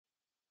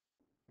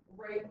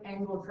right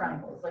angle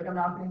triangles. Like I'm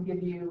not going to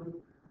give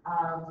you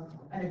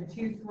an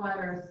obtuse one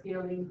or a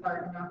scaling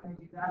part. I'm not going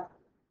to do that.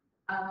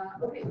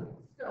 Okay,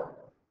 so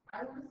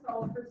I want to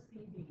solve for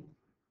CD.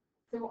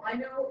 So I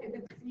know if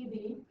it's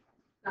CD,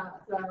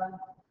 that's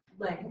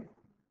length.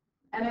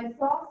 And I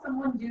saw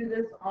someone do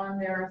this on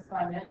their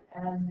assignment,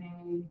 and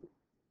they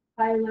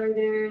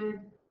highlighted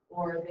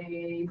or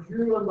they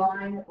drew a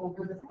line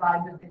over the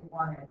side that they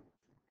wanted.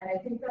 And I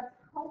think that's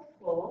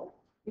helpful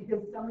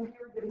because some of you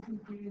are getting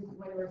confused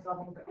when we're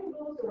solving for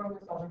angles or when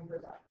we're solving for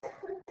sides.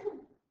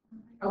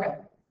 Okay.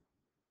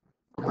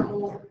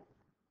 So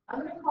I'm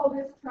going to call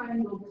this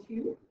triangle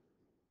 2,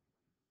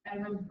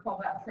 and I'm going to call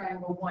that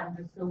triangle 1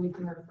 just so we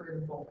can refer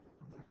to both.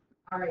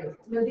 All right.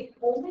 Now the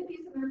only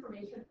piece of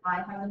information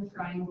I have in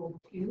triangle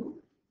 2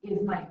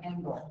 is my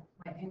angle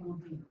D.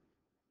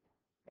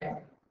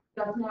 Okay.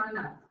 That's not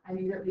enough. I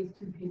need at least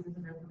 2 pieces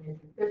of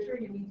information. Fisher,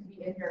 you need to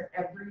be in here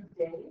every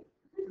day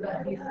so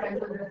that these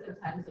guys are this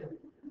attentive.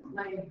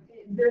 Like,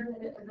 this is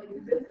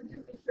just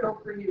a show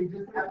for you,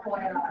 just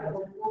FYI.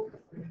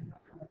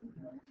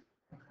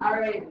 All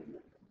right.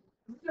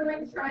 So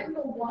in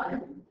triangle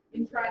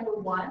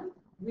 1,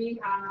 we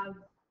have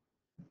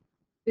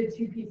the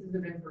 2 pieces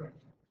of information.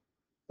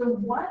 So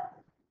what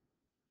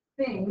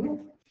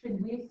thing should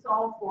we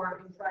solve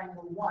for in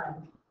triangle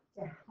 1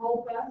 to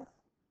help us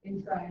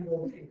in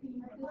triangle 2?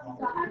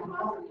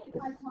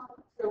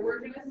 So we're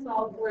going to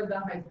solve for the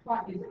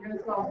hypotenuse. We're going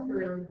to solve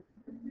for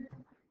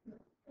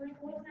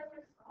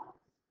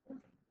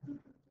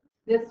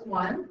this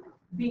one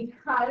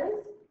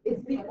because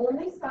it's the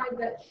only side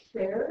that's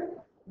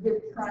shared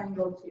with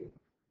triangle 2.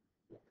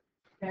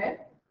 Okay?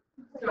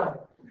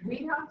 So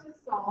we have to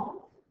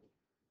solve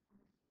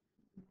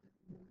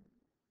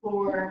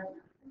for,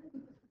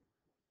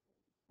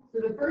 so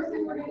the first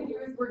thing we're going to do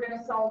is we're going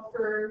to solve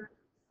for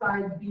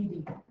side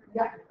BD.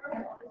 Yeah.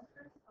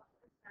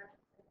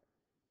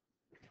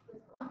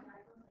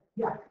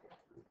 Yeah.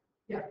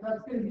 Yeah,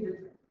 that's going to be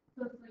the,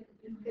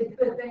 it's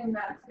the thing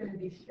that's going to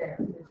be shared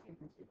between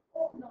the two.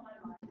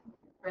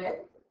 Right?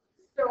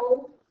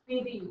 So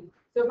BD.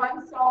 So if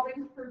I'm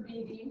solving for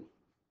BD,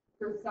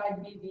 for side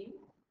BD,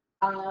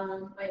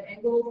 my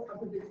angle is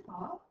up at the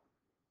top.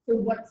 So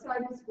what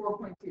side is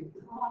 4.2?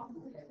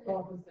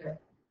 Opposite.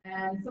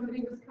 And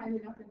somebody was kind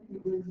enough, and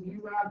it was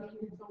you, Abby,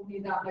 who told me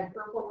that my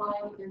purple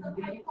line is the.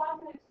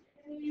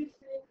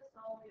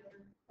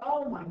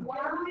 Oh my God.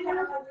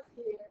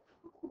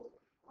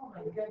 Oh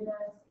my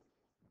goodness.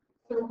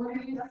 So we're going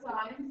to use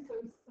sine. So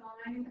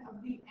sine of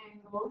the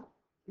angle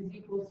is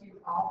equal to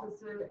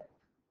opposite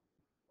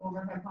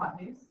over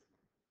hypotenuse.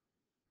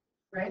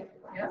 Right?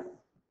 Yes?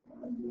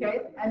 Okay.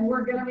 And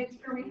we're going to make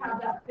sure we have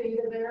that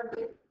theta there,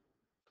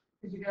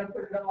 because you got to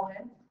put it all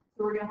in.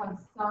 So we're going to have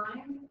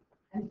sine,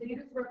 and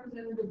theta is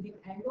representative of the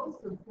angle.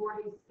 So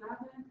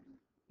 47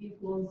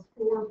 equals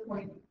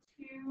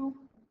 4.2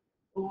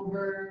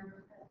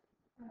 over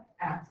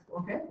x.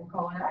 Okay, we'll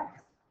call it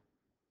x.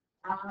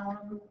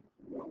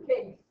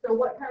 Okay, so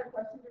what kind of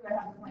question do I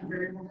have with my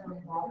variables on the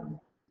bottom?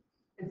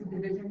 It's a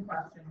division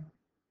question.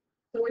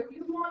 So if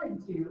you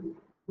wanted to,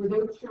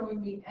 without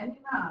showing me any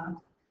math,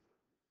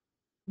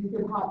 you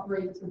could hop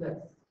right to this.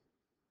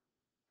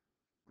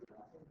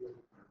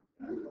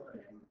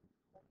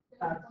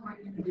 That's what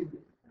you do.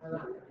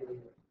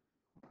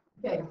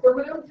 Okay, so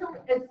without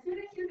showing, as soon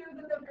as you know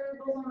that the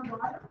variables on the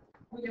bottom,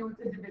 we know it's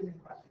a division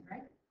question,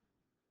 right?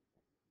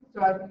 So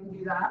I can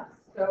do that.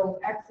 So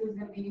x is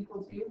going to be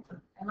equal to,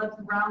 and let's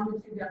round the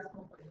 2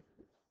 decimal places.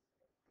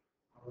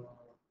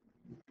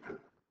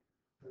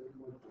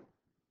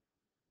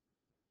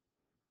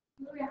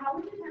 How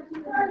would you have to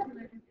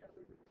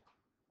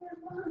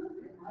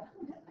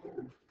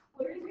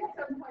what did you get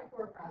 7.4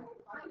 from?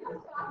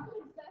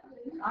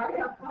 I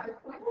have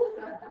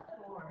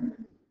 5.74.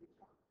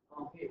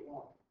 Okay,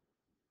 well,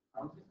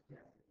 I'll just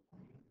guess.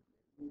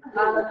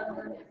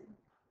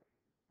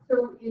 So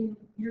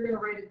you're going to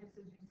write it just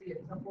as you see it.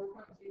 So 4.2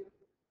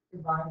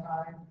 divided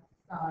by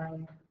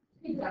sine.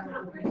 Yes.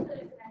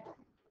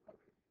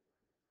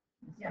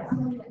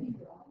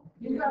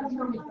 You got to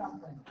show me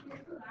something.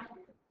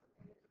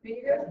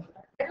 Because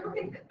I don't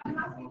think that I'm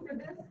asking for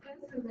this,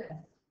 and this.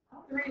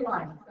 3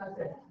 lines. That's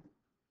it.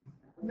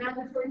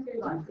 Mandatory 3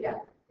 lines. Yeah.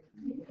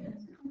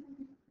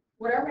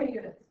 What are my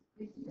units?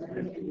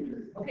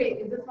 Okay.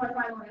 Is this my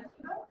final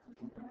answer?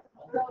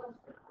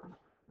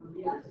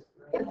 Yes.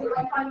 Is it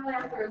my final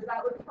answer? Is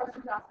that what the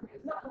question's asking me?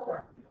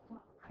 For?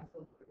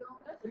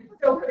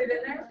 Still put it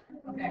in there?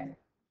 Okay.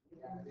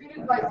 Good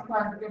advice,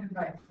 Clark. Good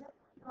advice.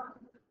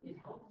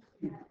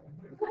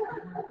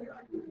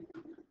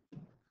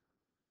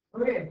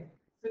 Okay.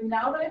 So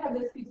now that I have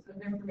this piece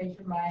of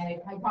information, my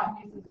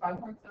hypotenuse is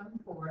 5.74.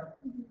 All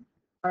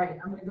right.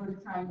 I'm going to go to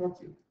triangle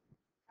 2.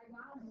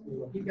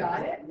 You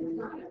got it?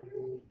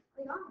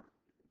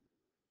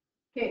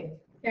 Okay.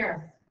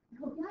 Harris.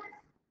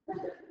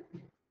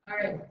 All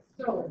right.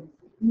 So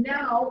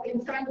now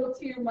in triangle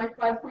 2, my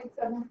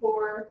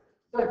 5.74.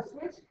 So I've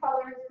switched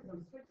colors because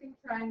I'm switching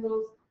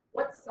triangles.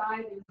 What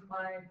side is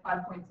my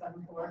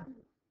 5.74?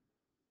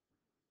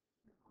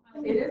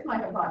 It is my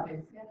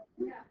hypotenuse.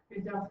 Yeah.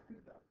 Good job.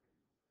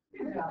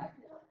 Good job.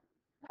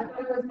 I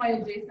thought it was my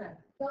adjacent.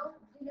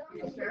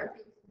 You sure?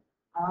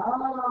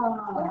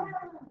 Ah.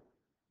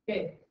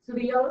 Okay, so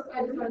the yellow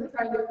side is what I'm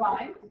trying to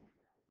find.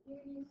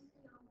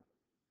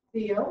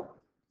 CO.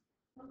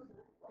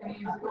 Can you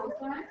use both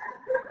sides?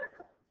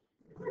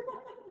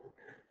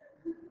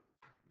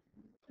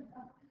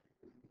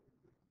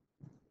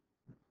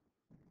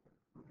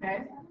 Okay.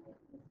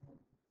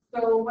 So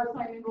what's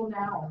my angle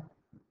now?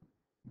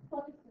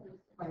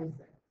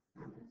 26.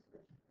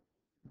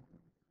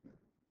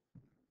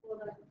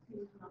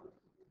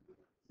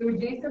 So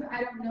adjacent,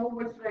 I don't know,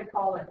 what should I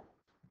call it?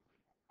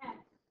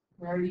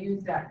 We already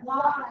used that.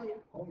 Why?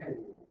 Okay.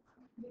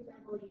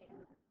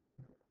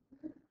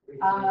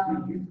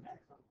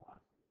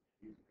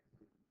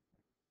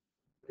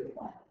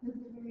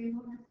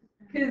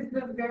 Because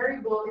the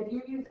variable, if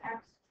you use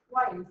x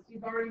twice,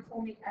 you've already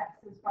told me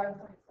x is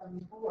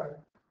 5.74.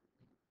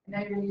 And now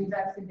you're going to use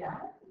x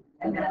again,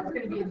 and that's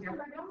going to be a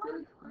different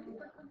number.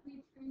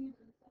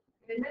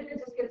 And then it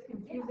just gets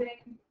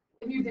confusing.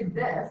 If you did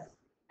this,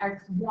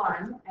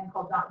 x1, and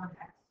called that one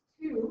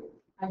x2,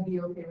 I'd be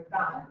okay with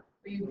that.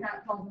 But you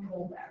can't call them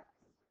both x.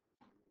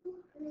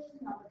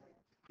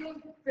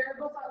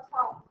 Variables on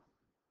top.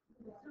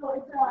 So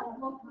it's a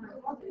multiply.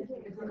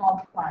 It's a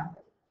multiply.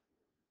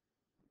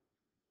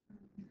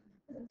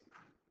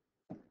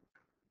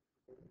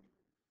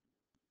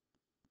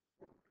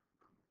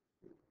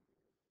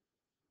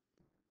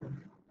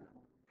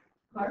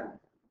 Clark?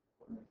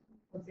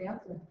 What's the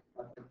answer?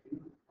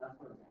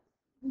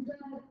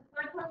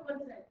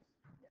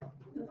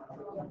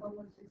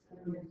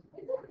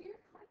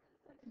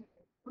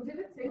 Well, did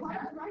it say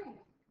that? Right.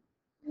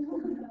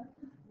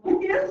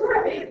 He is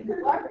right.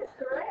 Clark is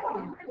right.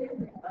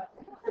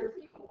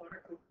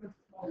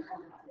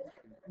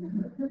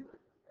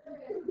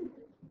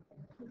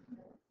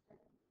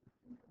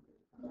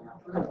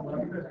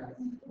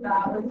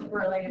 That was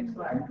brilliant,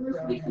 Clark.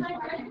 Brilliant.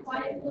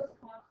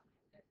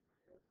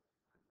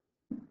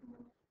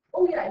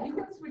 Oh yeah, you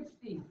can switch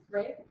these,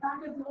 right?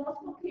 Because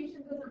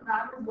multiplication doesn't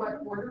matter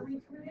what order we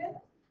do it in.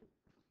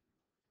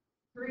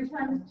 3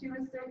 times 2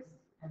 is 6,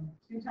 and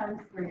 2 times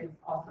 3 is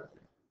also 6.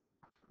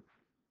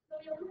 So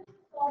you only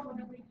solve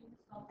whenever you can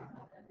solve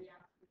at the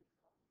answer.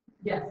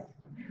 Yes.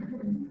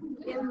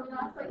 In the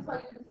last I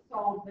tell you to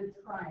solve the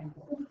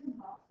triangle,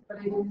 but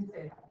I didn't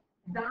say that.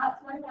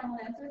 That's my final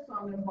answer, so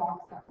I'm going to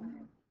box that one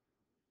in.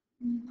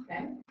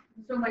 Okay?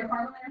 So my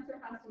final answer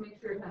has to make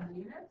sure it has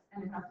units,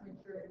 and it has to make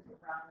sure it's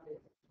rounded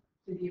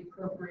to the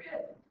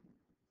appropriate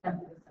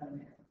tenth of a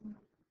centimeter.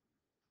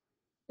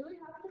 Do we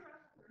have to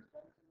round the first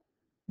one?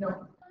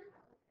 No.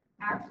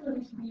 Actually,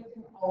 we should be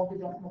using all the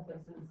decimal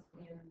places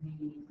in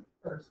the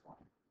first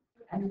one.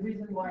 And the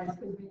reason why is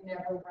because we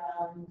never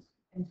round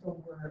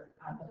until we're at the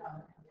final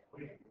answer.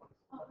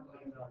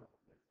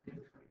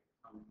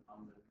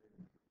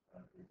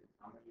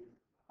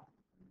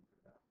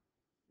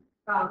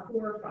 4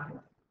 or 5.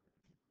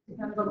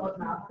 Depends on what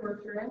math course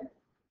you're in.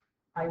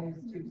 I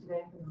used 2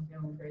 today because I'm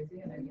feeling crazy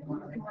and I didn't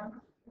want to make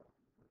one.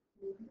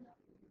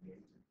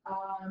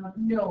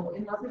 No,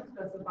 unless it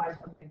specifies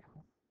something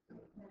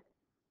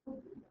else.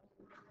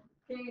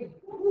 Okay,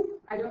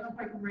 I don't know if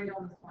I can write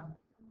on this one.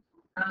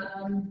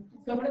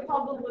 So I'm going to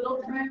call the little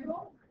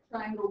triangle,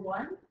 triangle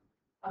 1.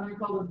 I'm going to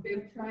call the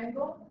big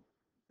triangle,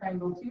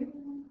 triangle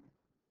 2.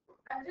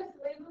 I'm just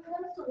labeling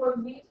them so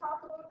when we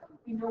talk about them,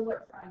 we know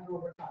what triangle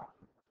we're talking about.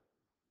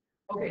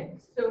 Okay,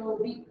 so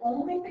the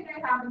only thing I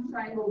have in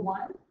triangle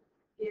 1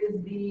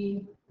 is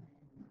the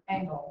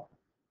angle.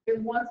 It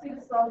wants me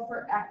to solve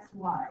for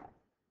xy.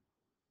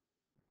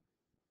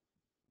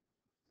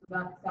 So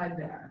that side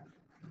there.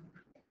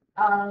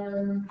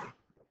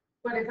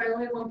 But if I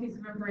only have one piece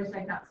of information,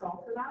 I can't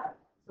solve for that.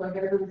 So I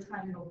got to go to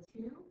triangle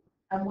 2.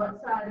 And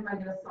what side am I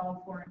going to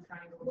solve for in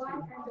triangle 2?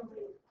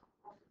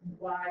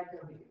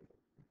 YW.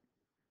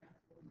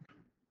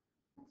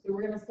 So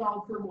we're going to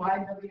solve for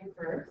YW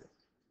first.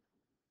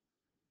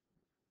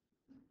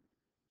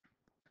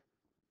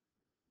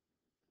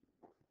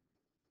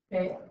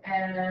 Okay,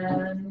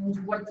 and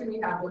what do we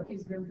have? What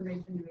piece of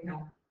information do we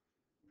have?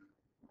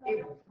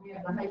 We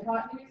have the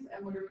hypotenuse,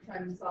 and what are we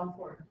trying to solve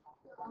for?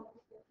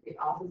 The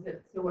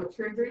opposite. So what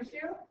trig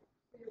ratio?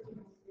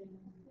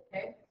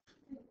 Okay.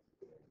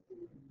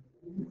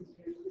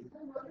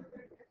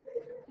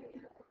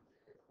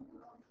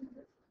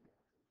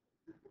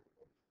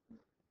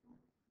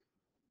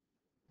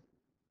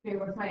 Okay,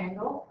 what's my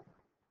angle?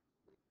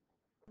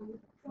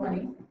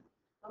 20.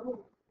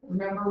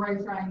 Remember, we're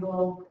in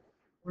triangle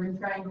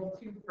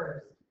 2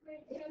 first.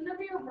 Shouldn't there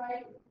be a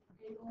right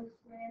angle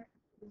square?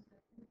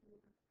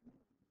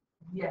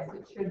 Yes,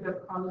 it should,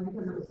 but probably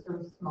because it was so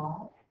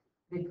small,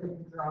 they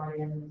couldn't draw it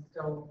in and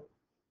still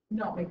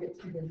not make it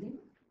too busy.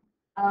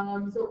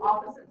 So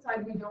opposite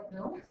side we don't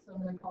know, so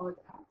I'm going to call it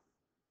x.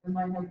 And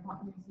my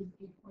hypotenuse is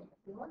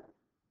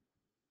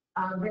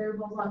 8.4.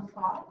 Variables on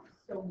top.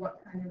 So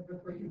what kind of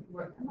equation?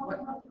 What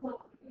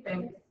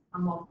thanks?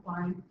 I'm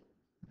multiplying.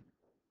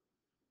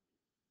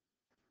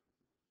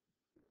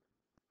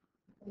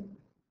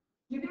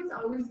 you guys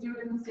always do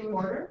it in the same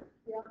order?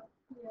 Yeah.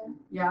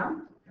 Yeah?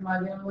 Am I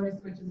the only one who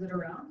switches it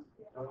around?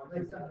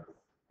 Like so?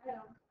 I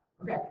don't.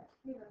 Okay,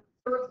 Yeah.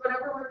 so it's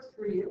whatever works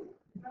for you.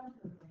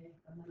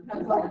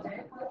 Depends on the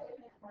day.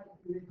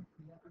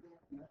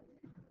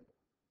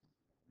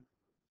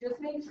 Just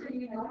make sure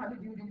you know how to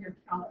do it in your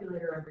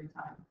calculator every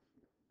time.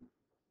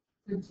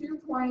 So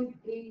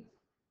 2.87,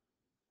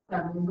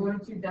 I'm going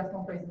to two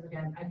decimal places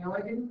again. I know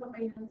I didn't put my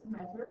units to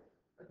measure,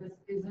 but this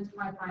isn't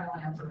my final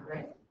answer,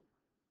 right?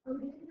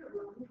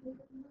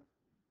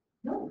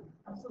 No,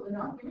 absolutely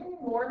not. Giving you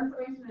more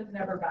information is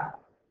never bad.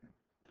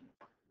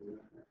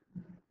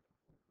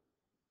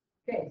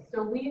 Okay,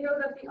 so we know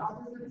that the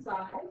opposite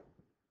side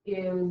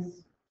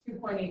is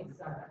 2.87.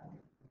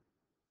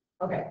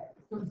 Okay,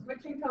 so I'm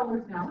switching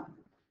colors now.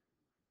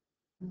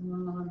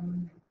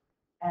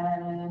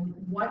 And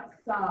what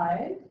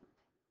side?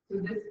 So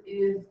this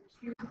is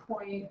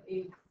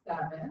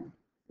 2.87.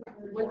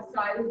 What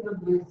side is the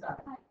blue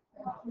side?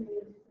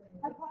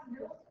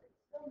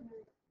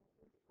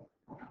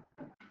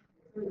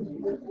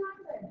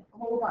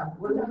 Hold on,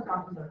 what are we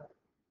talking about?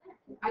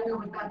 I know,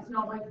 but that's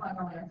not my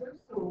final answer,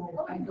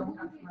 so I don't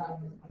have to write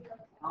this.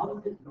 How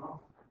is it not?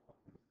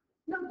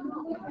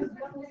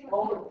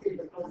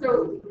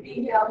 So the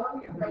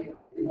yellow, right,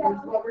 is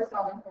what we're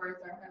solving for is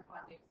our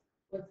hypotenuse.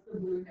 What's the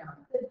blue now?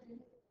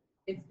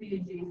 It's the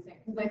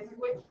adjacent, because I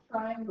switched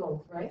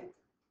triangles, right?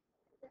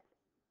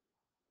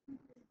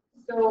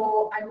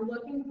 So I'm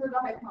looking for the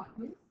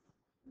hypotenuse.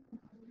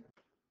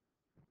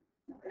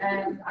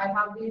 And I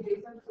have the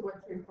adjacent, so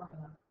what's your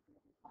formula?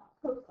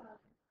 Cosine.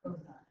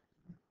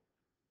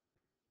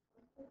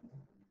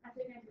 I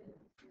think I did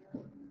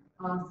it.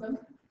 Awesome.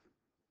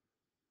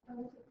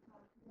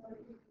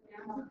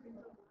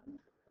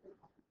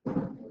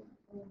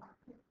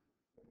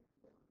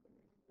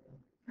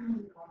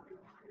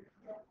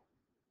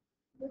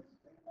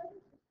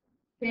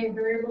 Okay,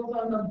 variables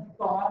on the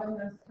bottom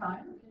this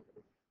time.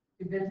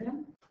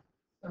 Division.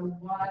 So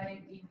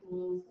y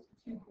equals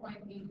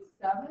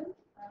 2.87.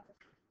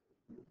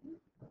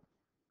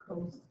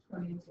 Cos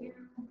 22.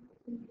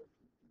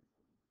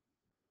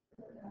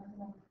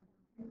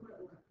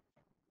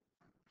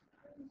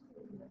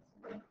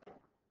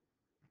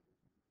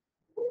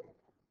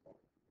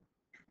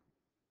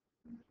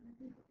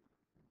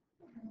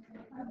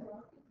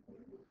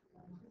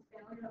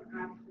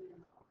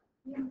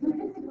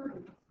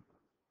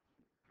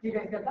 You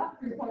guys get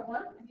that? 3.1?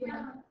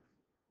 Yeah.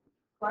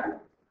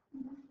 Clark?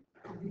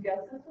 Did you guess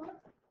this one?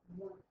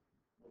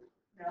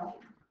 No?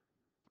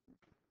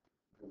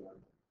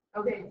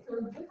 Okay, so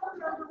just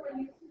remember when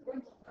you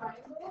switch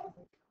triangles,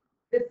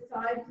 the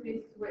sides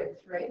may switch,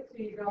 right? So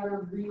you gotta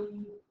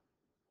redo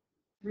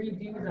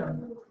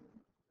them.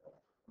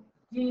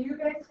 Do you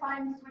guys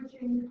find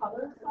switching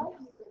colors helps?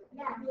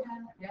 Yeah.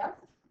 Yes?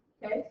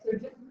 Okay, so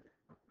just,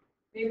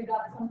 maybe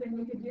that's something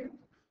we could do?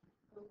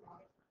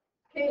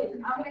 Okay,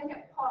 I'm gonna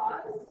hit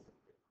pause,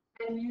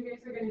 and you guys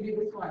are gonna do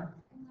this one.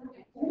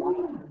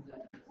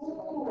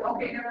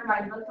 Okay, never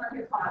mind, let's not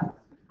hit pause.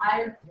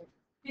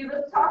 See,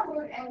 let's talk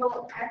about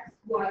angle X,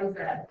 Y, Z.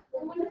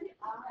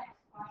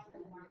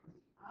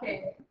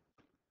 Okay,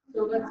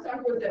 so let's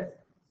start with this.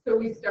 So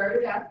we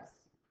start at X,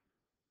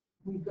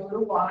 we go to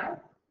Y,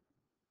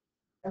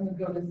 and we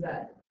go to Z.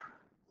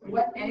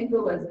 What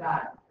angle is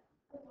that?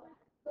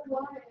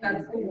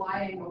 That's the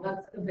Y angle,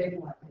 that's the big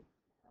one.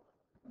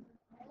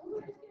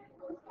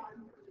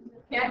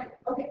 Can't,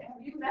 okay,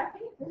 have you met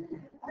me?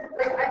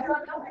 Like, I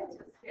don't know how to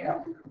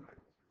scale.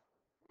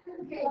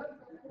 Okay,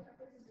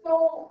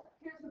 so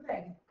here's the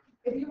thing.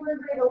 If you were in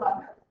grade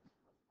 11,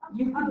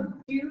 you could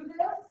do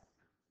this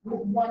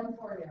with one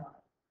formula.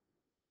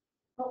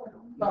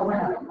 But we're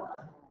not.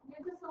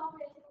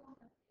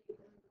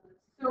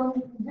 So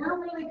we're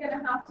really going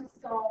to have to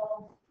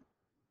solve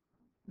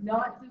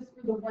not just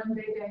for the one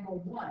big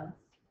angle once.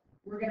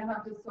 We're going to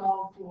have to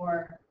solve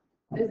for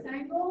this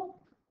angle,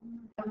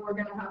 and we're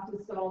going to have to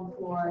solve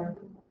for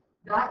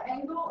that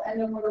angle, and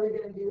then what are we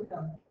going to do with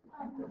them?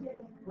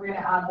 We're going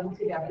to add them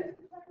together.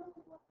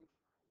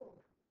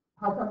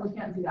 How come we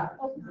can't do that?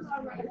 Because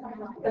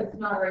it's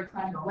not a right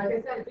triangle. Like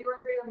I said, if you were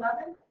in grade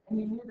 11 and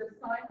you knew the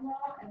sine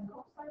law and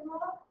cosine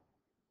law,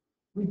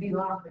 we'd be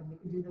laughing. We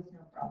could do this no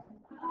problem.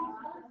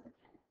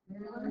 You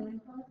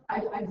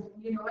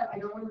know what? I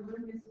don't want to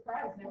ruin your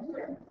surprise next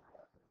year.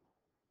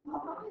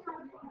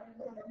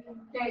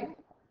 Okay.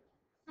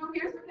 So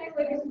here's the thing,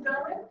 ladies and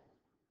gentlemen.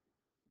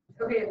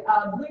 Okay,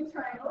 blue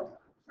triangle,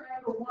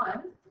 triangle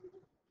 1,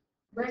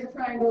 red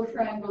triangle,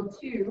 triangle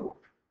 2.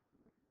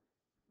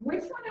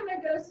 Which one am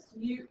I going to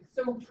use?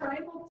 So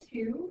triangle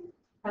 2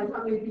 has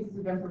how many pieces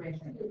of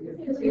information?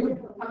 2.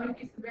 How many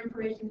pieces of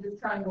information does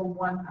triangle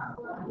 1 have?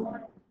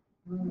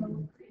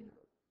 1.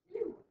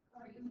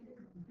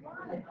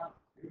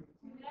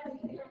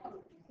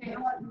 Okay,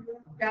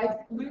 guys,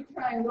 blue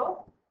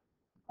triangle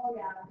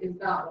is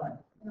that one.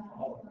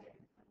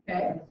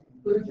 Okay,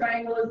 blue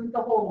triangle isn't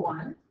the whole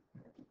one,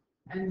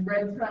 and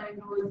red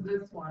triangle is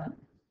this one.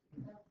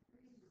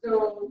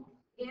 So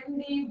in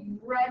the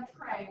red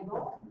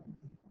triangle,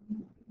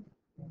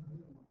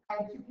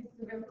 I have two pieces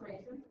of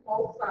information,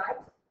 both sides,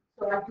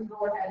 so I can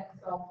go ahead and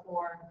solve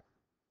for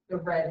the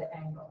red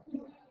angle.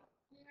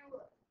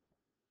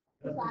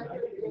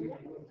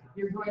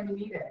 You're going to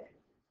need it.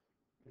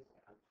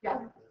 Yeah.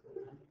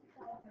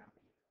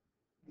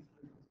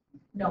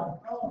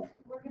 No.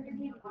 We're gonna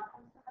need one.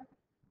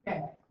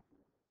 Okay.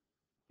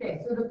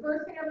 Okay, so the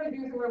first thing I'm gonna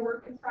do is we're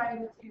working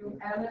triangle 2,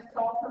 and I'm gonna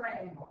solve for my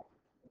angle.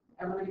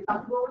 Everybody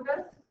comfortable with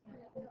this?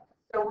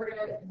 So we're in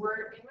a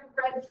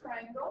red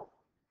triangle,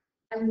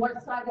 and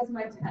what side is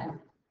my 10?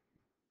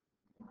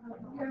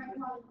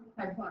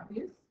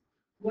 Hypotenuse.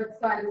 What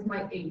side is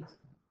my 8?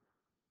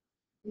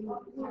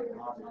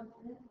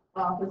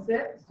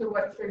 Opposite. So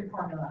what's your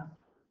formula?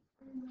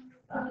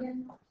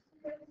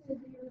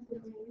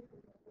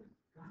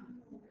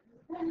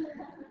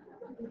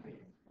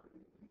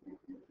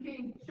 Okay,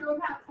 show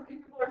of hands, how many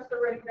people are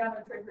still writing down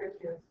the trig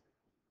ratios?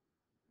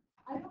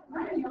 I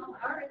don't know.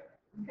 All right.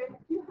 Okay.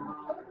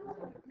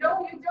 No,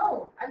 you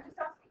don't. I'm just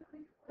asking how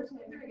many people are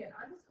still doing it.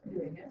 I'm still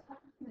doing it.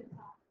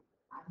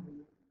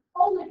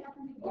 Oh, like at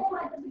the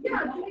beginning.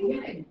 Yeah, at the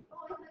beginning.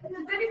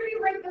 Does anybody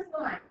write this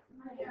line?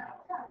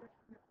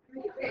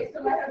 Okay, so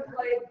I have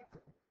like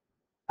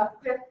a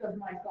fifth of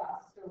my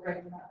class still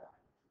writing that line.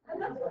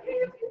 And that's okay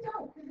if you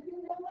don't, because if you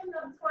know one,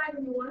 that's fine,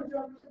 and you want to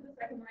jump to the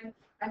second line,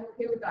 I'm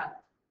okay with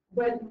that.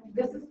 But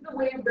this is the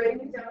way of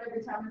writing it down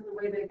every time is the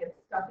way that it gets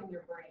stuck in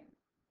your brain.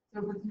 So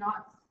if it's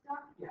not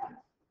stuck yet,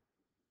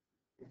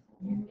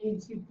 you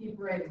need to keep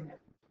writing it.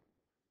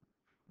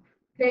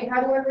 Okay,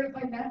 how do I write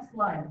my next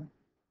line?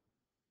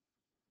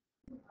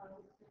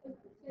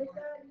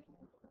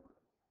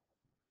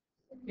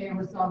 Okay,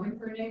 we're solving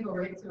for an angle,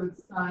 right? So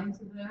it's sine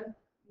to the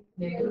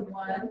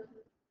 -1,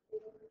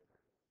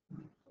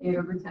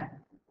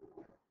 8/10.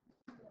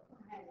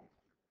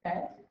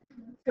 Okay,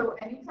 so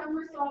anytime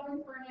we're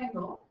solving for an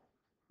angle,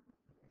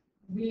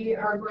 we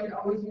are going to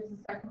always use the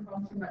second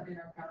function button in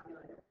our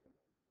calculator.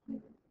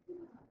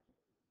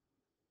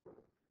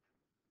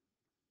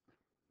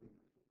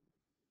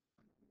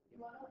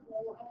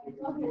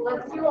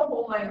 Let's do a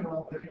whole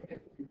angle.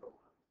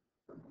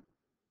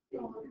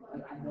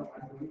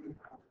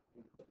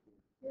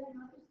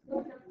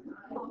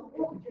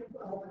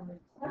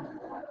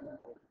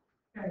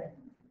 Okay.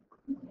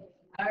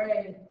 All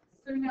right.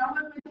 So now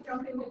I'm going to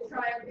jump into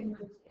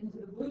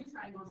the blue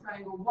triangle,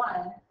 triangle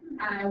 1, and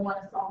I want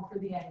to solve for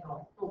the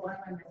angle. But what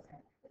am I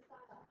missing?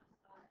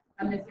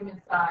 I'm missing a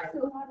side.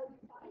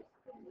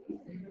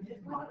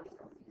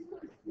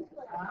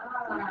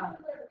 Ah.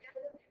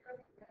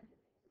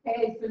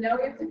 Okay, so now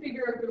we have to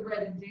figure out the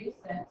red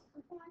adjacent.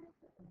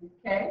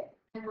 Okay,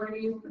 and we're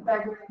going to use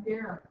Pythagorean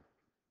theorem.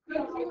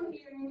 Could you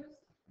use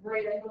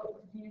right angle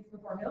to use the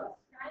formula?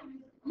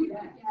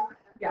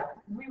 Yeah,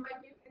 we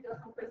might use the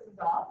decimal places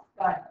off,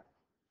 but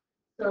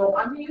so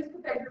I'm going to use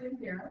Pythagorean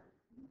theorem.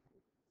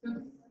 So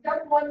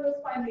step 1 was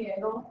find the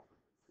angle.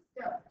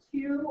 Step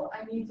 2,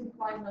 I need to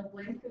find the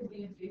length of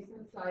the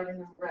adjacent side in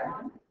this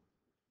red.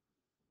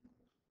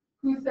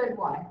 Who said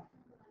why?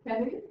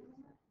 Kennedy?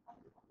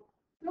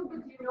 No,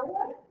 but you know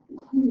what?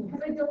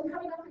 Because I don't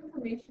have enough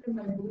information in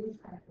my blue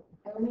triangle.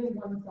 I only have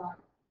one side.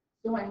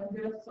 So I'm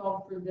going to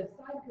solve for this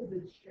side because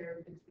it's shared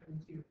between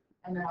two.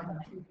 And then I'll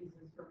have two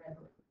pieces for red.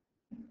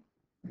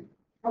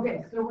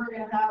 Okay, so we're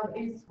going to have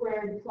a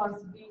squared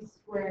plus b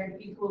squared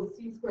equals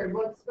c squared.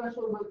 What's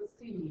special about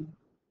c?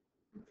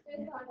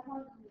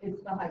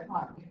 It's the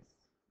hypotenuse.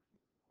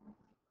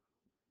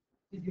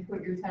 Did you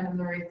put your 10 in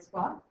the right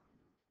spot?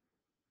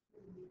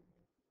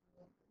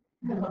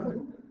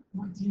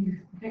 What do you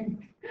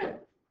think?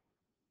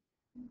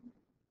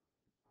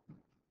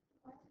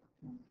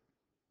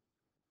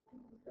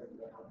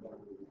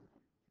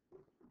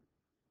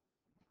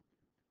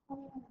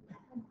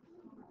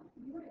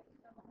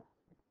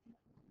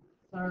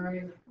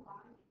 Sorry.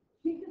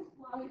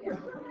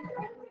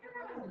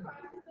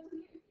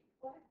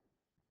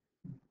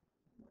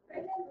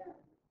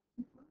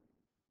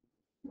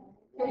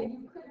 Okay,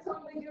 you could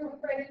totally do it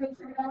right in the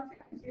trigonometry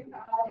because you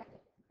have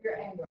your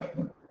angle.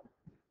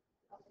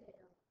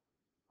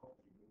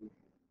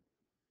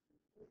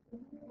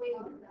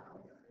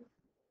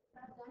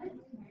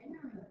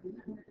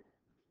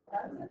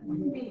 That's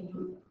b.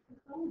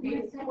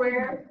 A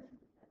squared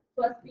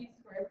plus b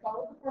squared.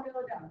 Follow the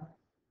formula down.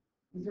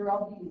 These are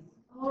all b's.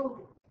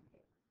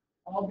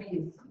 All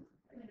b's.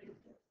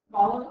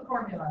 Follow the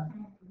formula.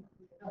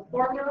 The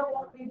formula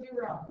won't lead you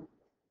wrong.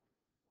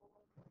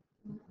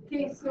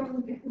 Okay, so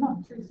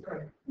true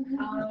story.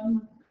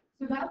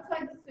 So that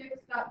side's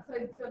 6, that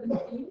side's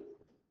 17.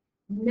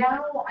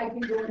 Now I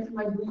can go into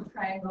my blue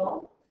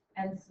triangle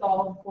and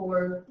solve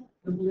for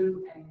the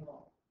blue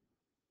angle.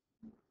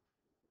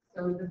 So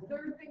the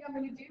third thing I'm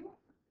going to do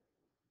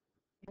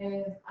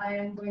is I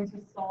am going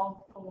to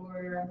solve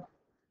for,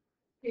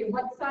 okay,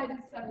 what side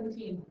is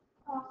 17?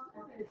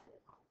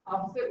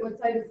 Opposite, what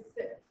side is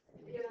 6?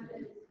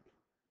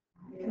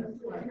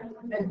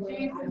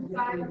 Adjacent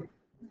side,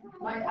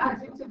 my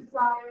adjective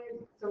side,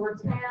 so we're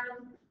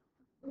tan.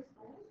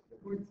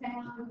 We're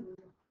tan.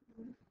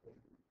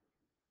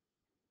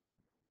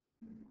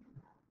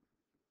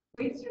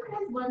 Wait till you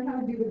guys learn how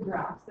to do the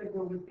graphs that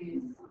go with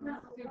these.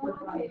 Super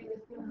fun.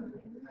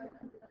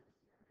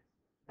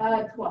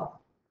 12.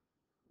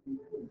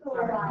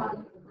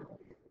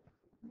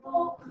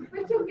 Well,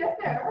 but you'll get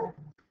there.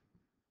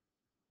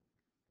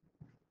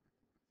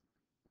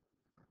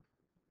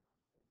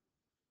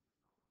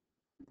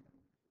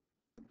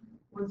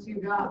 What you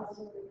got?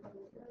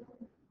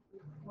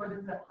 What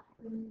is that?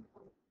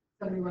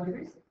 71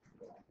 degrees.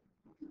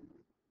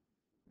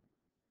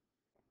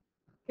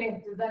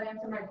 Okay, does that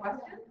answer my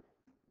question?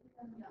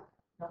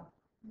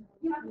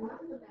 No.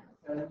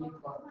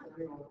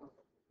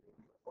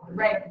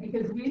 Right,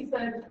 because we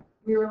said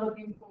we were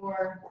looking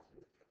for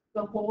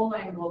the whole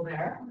angle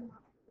there.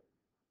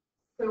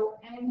 So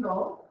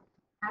angle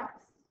x,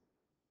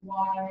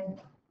 y,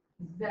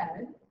 z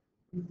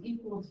is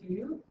equal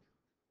to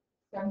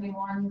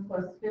 71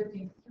 plus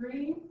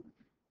 53.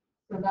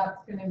 So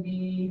that's going to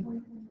be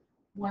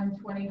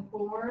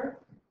 124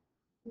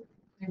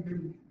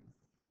 degrees.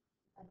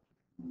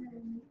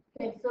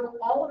 Okay, so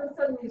all of a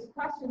sudden these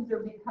questions are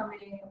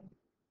becoming,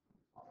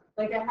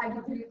 like I had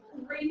to do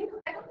 3.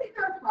 I don't think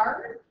they're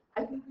hard. I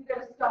think you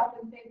got to stop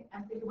and think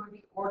about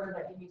the order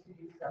that you need to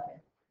do stuff in.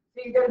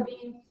 So you got to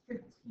be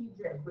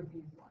strategic with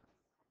these ones.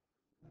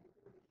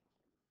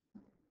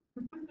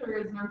 There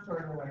is no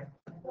shorter way.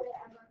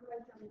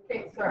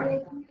 Okay,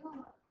 sorry.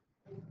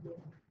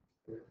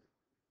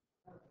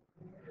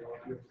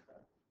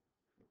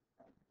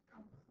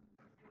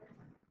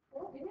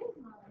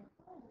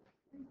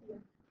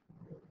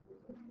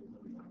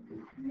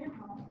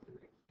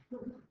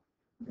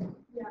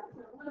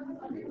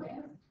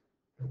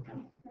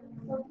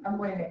 I'm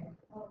waiting.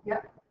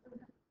 Yep.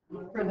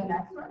 For the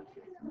next one.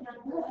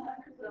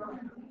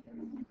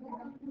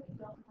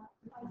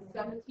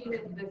 17 is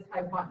this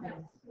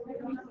hypotenuse.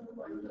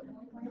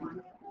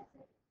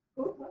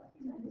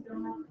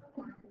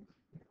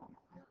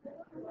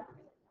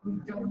 We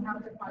don't have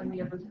to find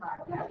the other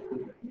side.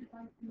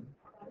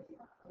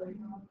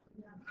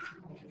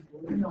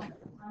 No.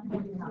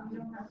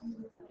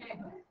 Okay.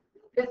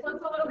 This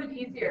one's a little bit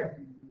easier.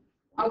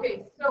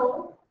 Okay,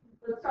 so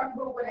let's talk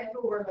about what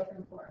angle we're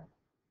looking for.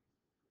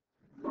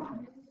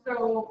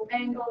 So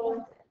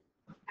angle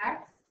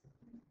x,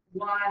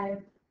 y,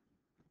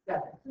 z.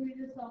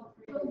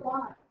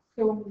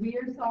 So we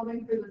are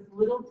solving for this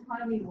little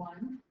tiny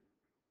one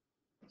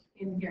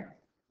in here.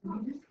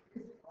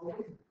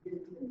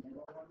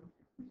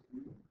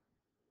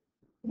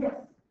 Yes.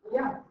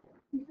 Yeah.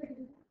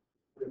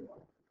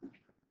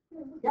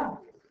 Yeah.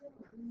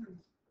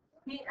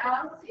 He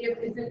asked is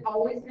it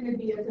always going to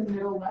be at the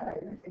middle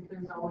letter if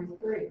there's always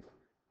 3?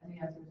 And the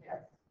answer is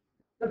yes.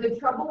 But the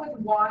trouble with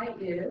y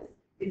is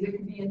it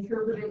can be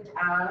interpreted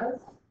as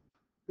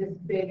this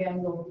big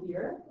angle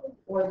here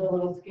or the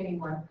little skinny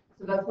one.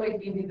 So that's why I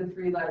gave you the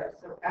 3 letters.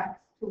 So x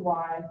to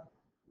y,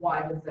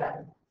 y to z.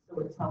 So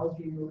it tells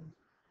you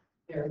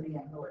there the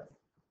angle is.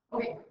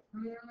 Okay,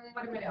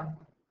 what do we know?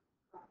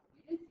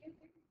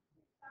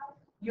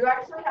 You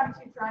actually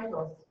have 2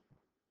 triangles.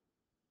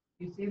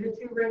 You see the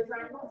 2 red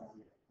triangles?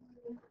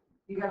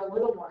 You got a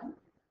little one.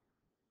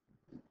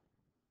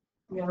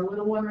 You got a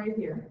little one right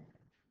here.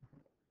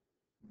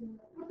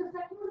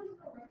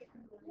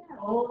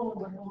 Oh,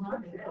 but hold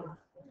on, it is.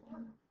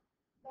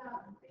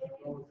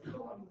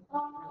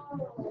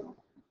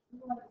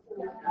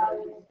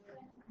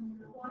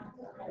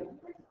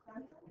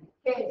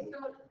 Okay, so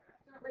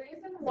the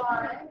reason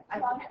why I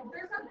can't,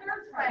 there's a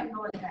 3rd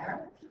triangle in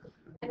there,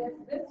 and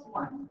it's this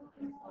one.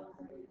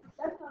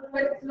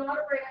 But it's not a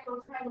right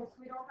angle triangle, so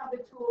we don't have the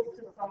tools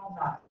to solve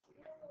that.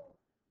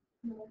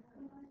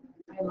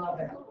 I love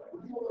it.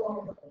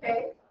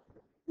 Okay,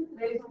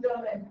 ladies and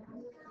gentlemen.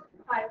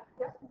 Hi.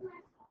 Yep.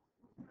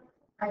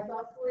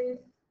 Isosceles,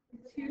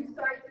 2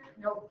 sides,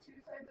 no, 2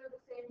 sides are the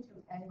same, 2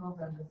 angles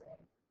are the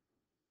same.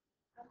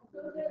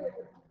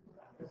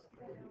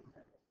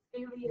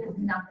 Scalene is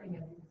nothing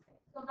is the same.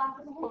 So that's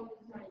the whole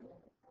triangle.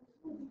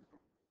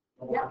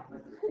 Yeah.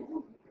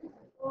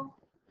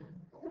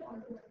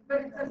 But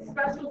it's a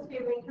special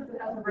scalene because it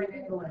has a right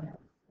angle in it.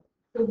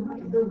 So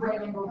the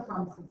right angle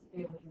trumps the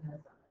scalene.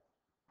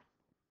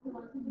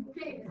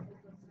 Okay.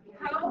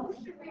 How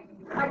should we?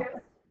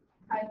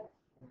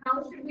 How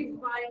should we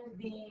find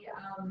the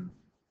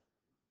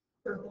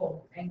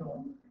circle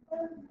angle?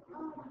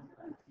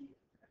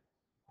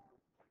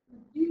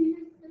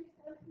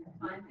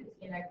 Find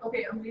 15x.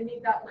 Okay, I'm gonna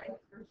need that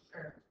length for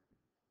sure.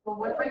 But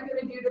what am I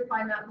gonna do to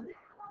find that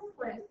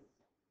length?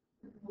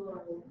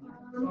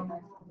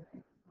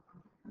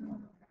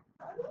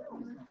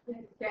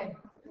 Okay,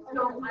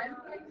 so I'm going to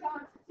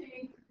have to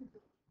take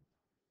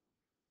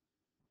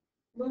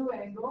blue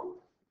angle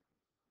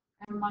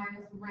and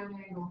minus red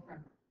angle from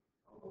it.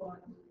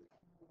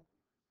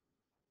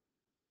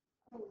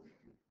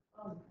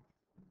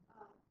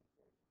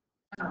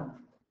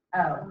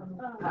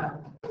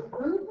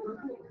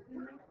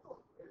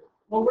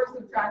 Well, we're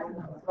subtracting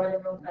them, so I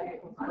don't know if that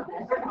equals not.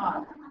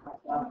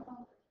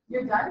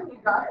 You're done? You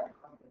got it?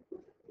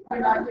 You're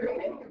not doing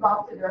it? You've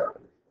opted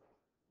out?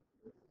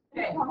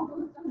 Okay.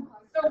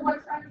 So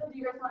what triangle do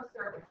you guys want to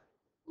start with?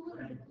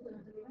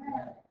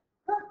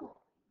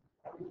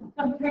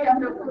 Okay,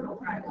 I'm no purple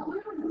triangle.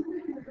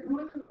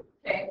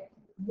 Okay,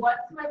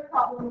 what's my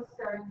problem with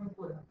starting with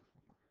blue?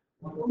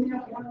 I only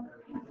have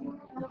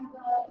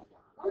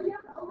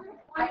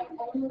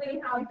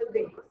the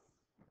base,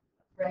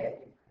 right?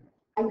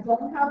 I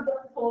don't have the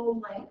full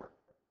length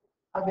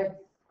of it.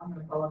 I'm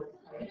gonna call it.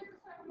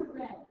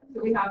 So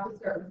we have to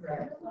start with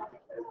red.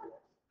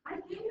 I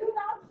gave you an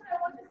option. I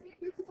want to see if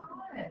you saw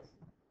it.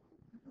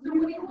 So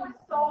what do you want to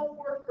solve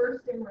for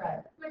first in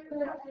red?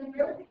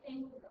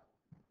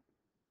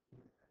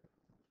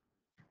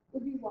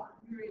 Would be what?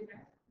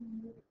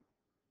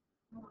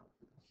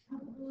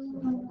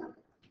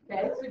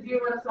 Okay, so do you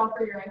want to solve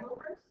for your angle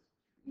first?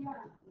 Yeah.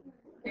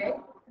 Okay.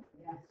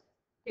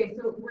 Okay,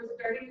 so we're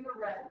starting in the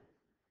red.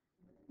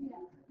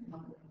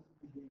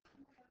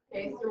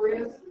 Okay, so we're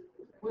just,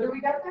 what do we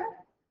got there?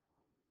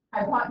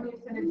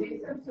 Hypotenuse and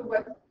adjacent, so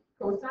what's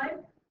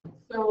cosine?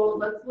 So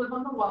let's live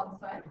on the long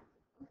side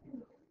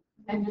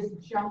and just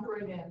jump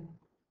right in.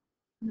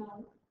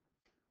 No.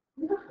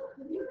 No?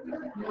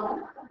 No?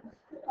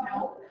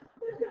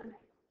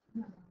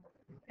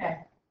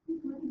 Okay.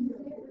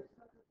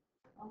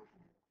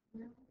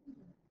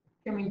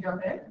 Can we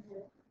jump in?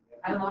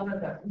 I love it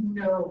though.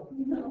 No.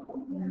 No.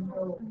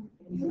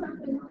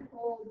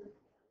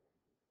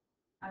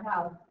 I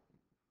have.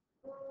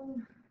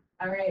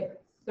 All right,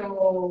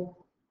 so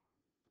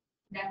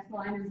next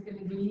line is going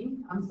to be,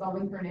 I'm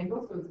solving for an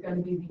angle, so it's going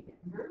to be the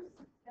inverse.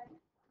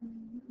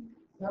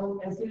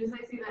 So as soon as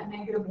I see that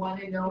 -1,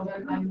 I know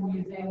that I'm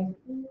using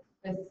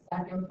the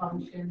second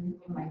function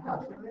in my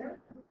calculator.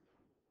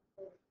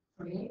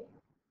 Right?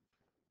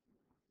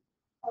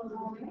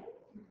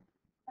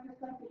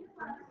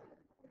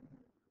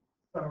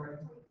 Sorry.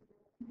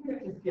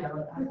 Just yell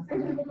it.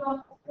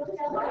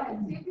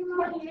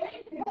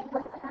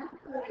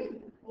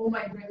 Oh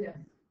my goodness.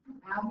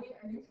 Abby,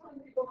 are you telling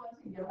people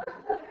not to yell?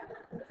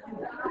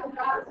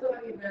 That's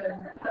not even,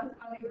 that's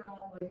not even on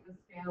like the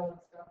scale and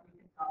stuff we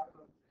can talk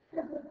about.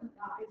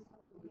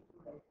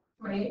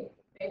 28,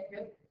 okay,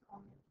 good.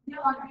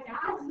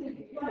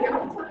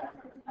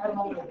 I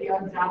love it, the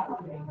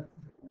audacity.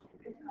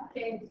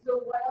 Okay, so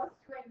what else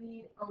do I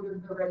need out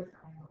of the right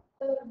triangle?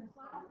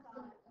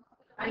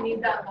 I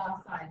need that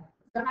last side.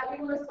 So how do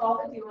you want to solve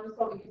it? Do you want to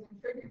solve it using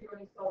trig or do you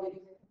want to solve it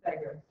using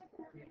Pythagoras?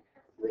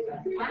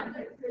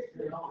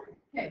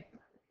 Okay.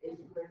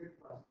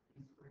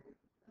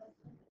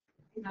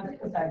 That's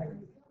Pythagoras.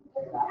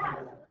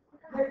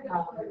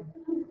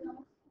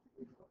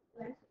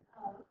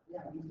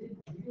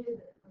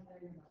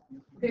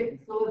 Okay,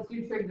 so let's do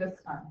trig this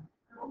time.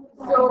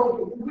 So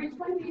which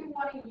one do you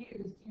want to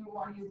use? Do you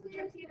want to use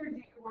 15 or do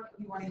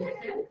you want to use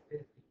 10?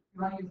 You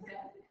want to use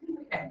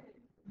 10? Okay.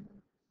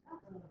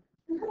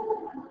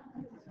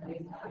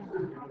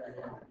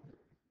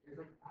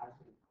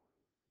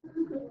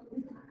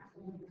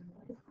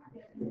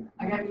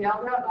 I got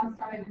yelled at last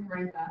time I didn't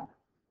write that.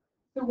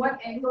 So what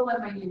angle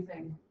am I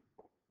using?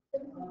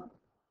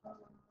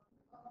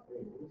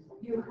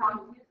 You have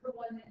to use the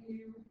one that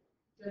you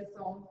just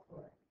solved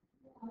for.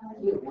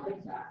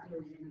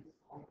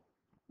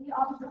 The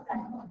opposite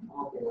side.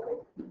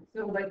 So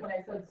like when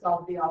I said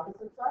solve the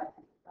opposite side?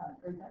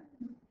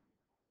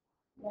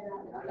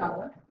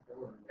 Got it.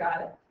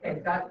 Got it. Okay,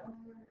 got it.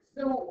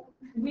 So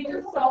we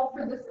just solved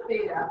for this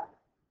theta.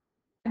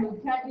 And we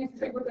can't use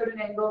trig without an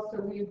angle, so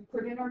we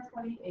put in our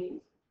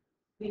 28.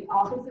 The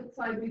opposite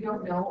side we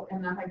don't know,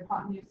 and the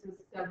hypotenuse is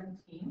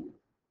 17.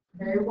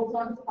 Variables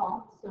on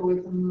top, so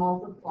it's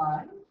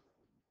multiply.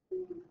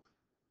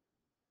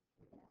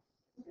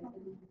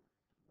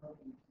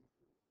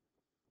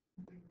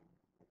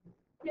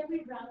 Can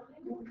we round it?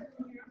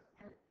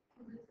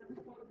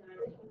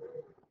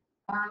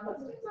 Let's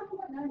do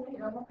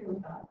 7.98. I'm okay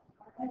with that.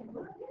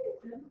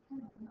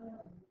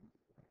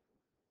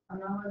 I'm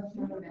not allowed to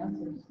show the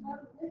answers.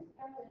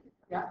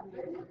 Yeah.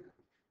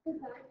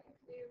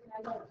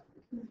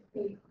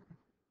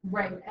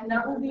 Right, and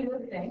that will be the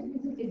thing,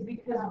 is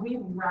because we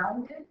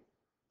rounded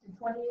to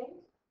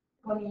 28.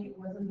 28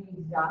 wasn't the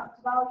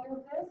exact value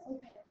of this.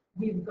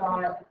 We've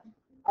got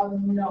a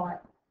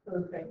not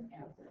perfect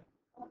answer.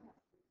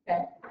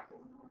 Okay.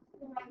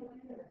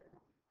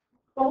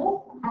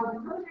 Both are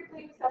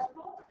perfectly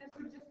acceptable. This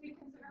would just be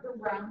considered a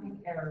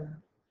rounding error.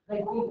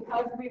 Like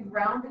because we've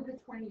rounded to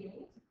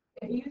 28,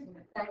 if you use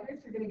Pythagoras,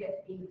 you're going to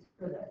get 8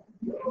 for this,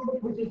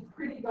 which is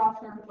pretty gosh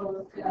darn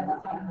close to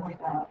that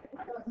 7.5.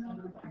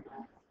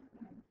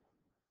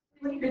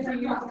 Because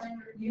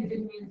you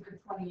didn't use the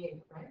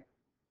 28, right?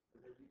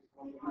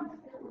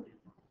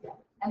 Yeah.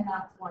 And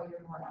that's why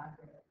you're more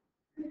accurate.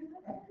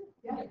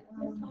 Yeah.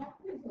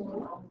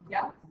 Yeah.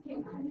 Yep.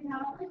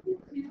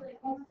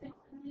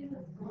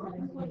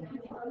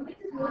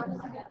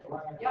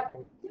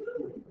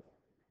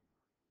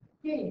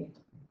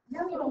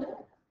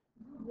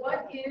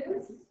 Okay. So,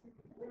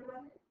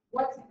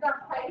 what's the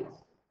height?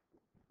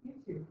 You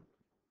two.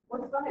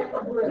 What's the height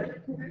of the bridge?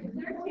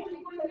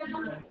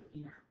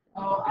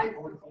 Oh,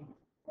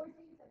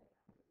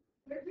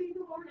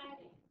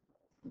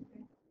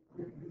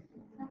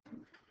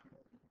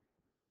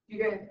 You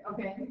guys,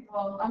 okay,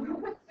 well, I'm gonna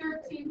put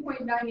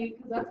 13.98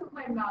 because that's what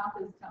my math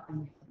is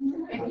telling me.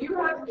 If you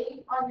have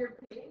 8 on your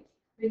page,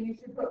 then you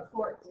should put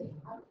 14.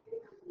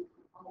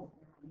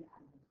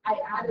 I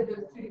added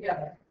those two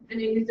together, and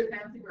I used a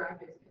fancy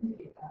bracket to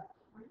indicate that.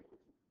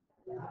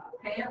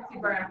 Fancy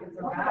brackets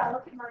are bad.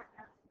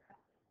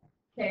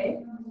 Okay,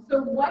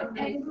 so what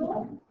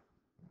angle,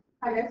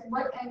 I guess,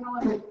 what angle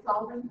am I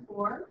solving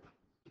for?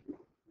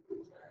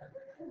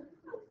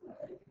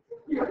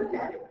 You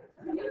okay?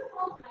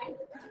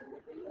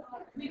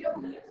 We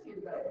don't need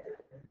to, though.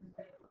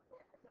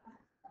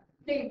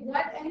 Okay,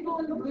 what angle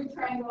in the blue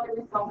triangle are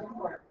we solving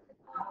for?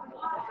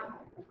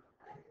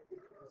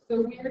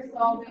 So we are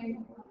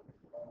solving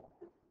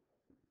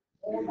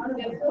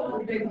this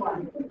whole big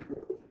one.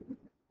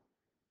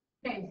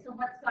 Okay, so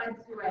what sides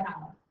do I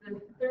have?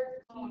 The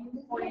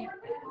 13 point.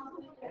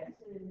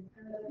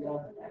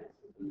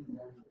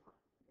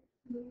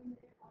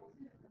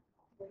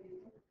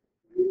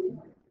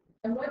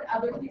 And what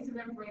other piece of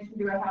information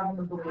do I have in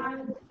the blue?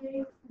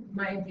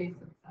 My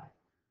adjacent side.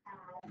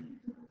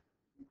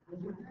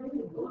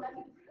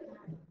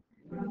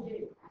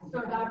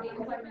 So that means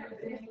I'm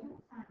using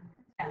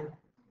 10.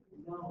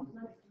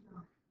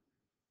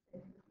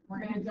 We're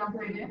going to jump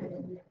right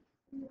in.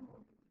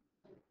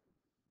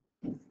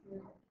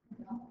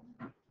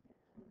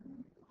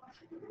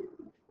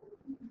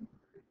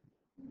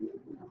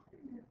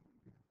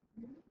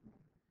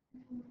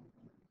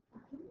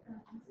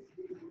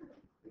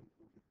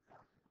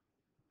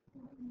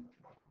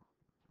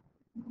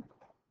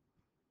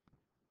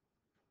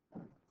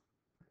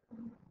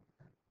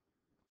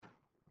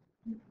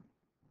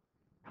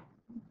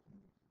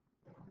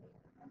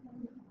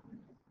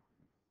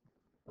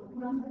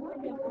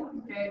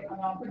 Okay, I'm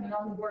not putting it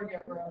on the board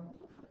yet, bro.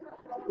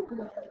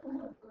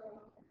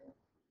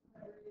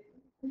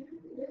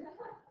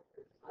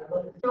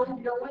 So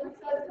no one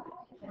says, so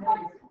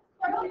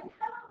you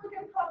cannot look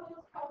at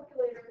Pablo's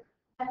calculator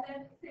and then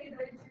say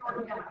that it's your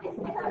guess.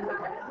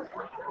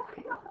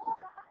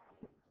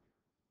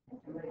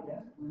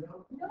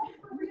 No,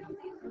 for real,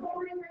 he's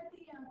lowering right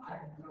the answer.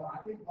 No, I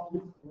think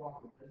almost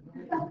wrong.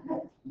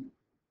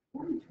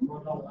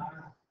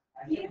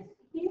 He's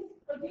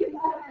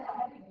ahead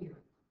of you.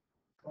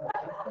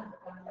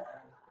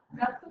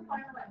 That's the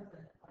final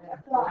answer.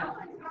 So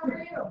Alex, how are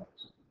you?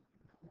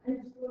 Do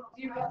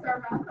you miss our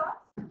math class?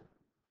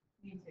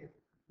 Me too.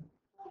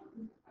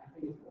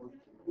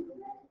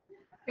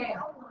 Okay.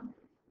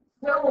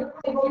 So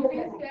if you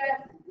can get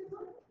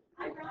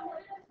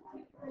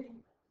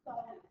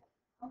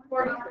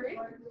 43?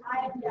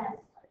 Yes.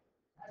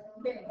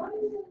 Okay.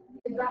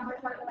 Is that my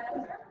final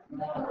answer?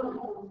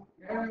 No.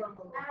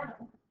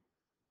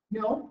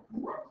 No?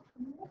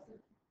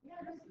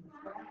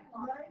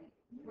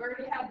 We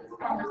already had this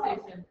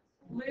conversation.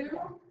 Blue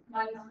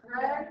minus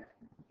red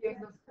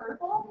gives us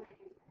purple.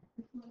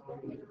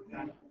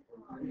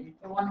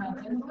 The one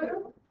that's in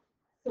blue.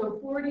 So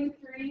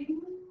 43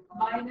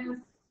 minus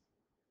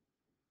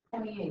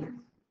 28.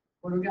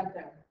 What do we got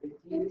there?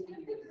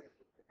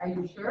 Are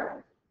you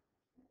sure?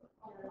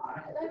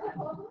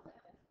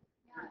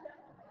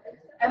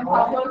 And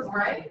Pablo's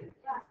right?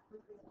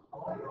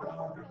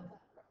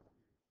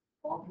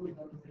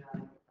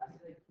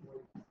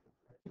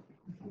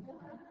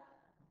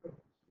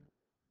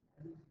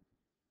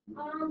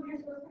 You're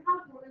supposed to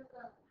have one of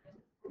the.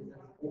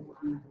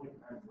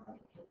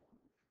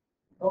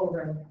 Oh,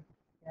 right.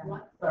 Yeah.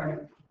 Sorry.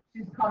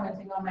 She's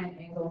commenting on my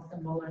angle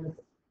symbol and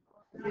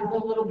it's a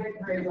little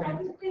bit gray.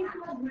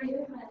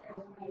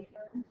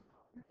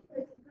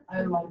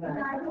 I love that.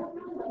 I don't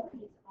know what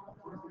piece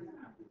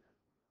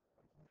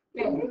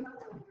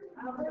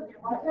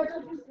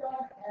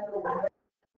Okay.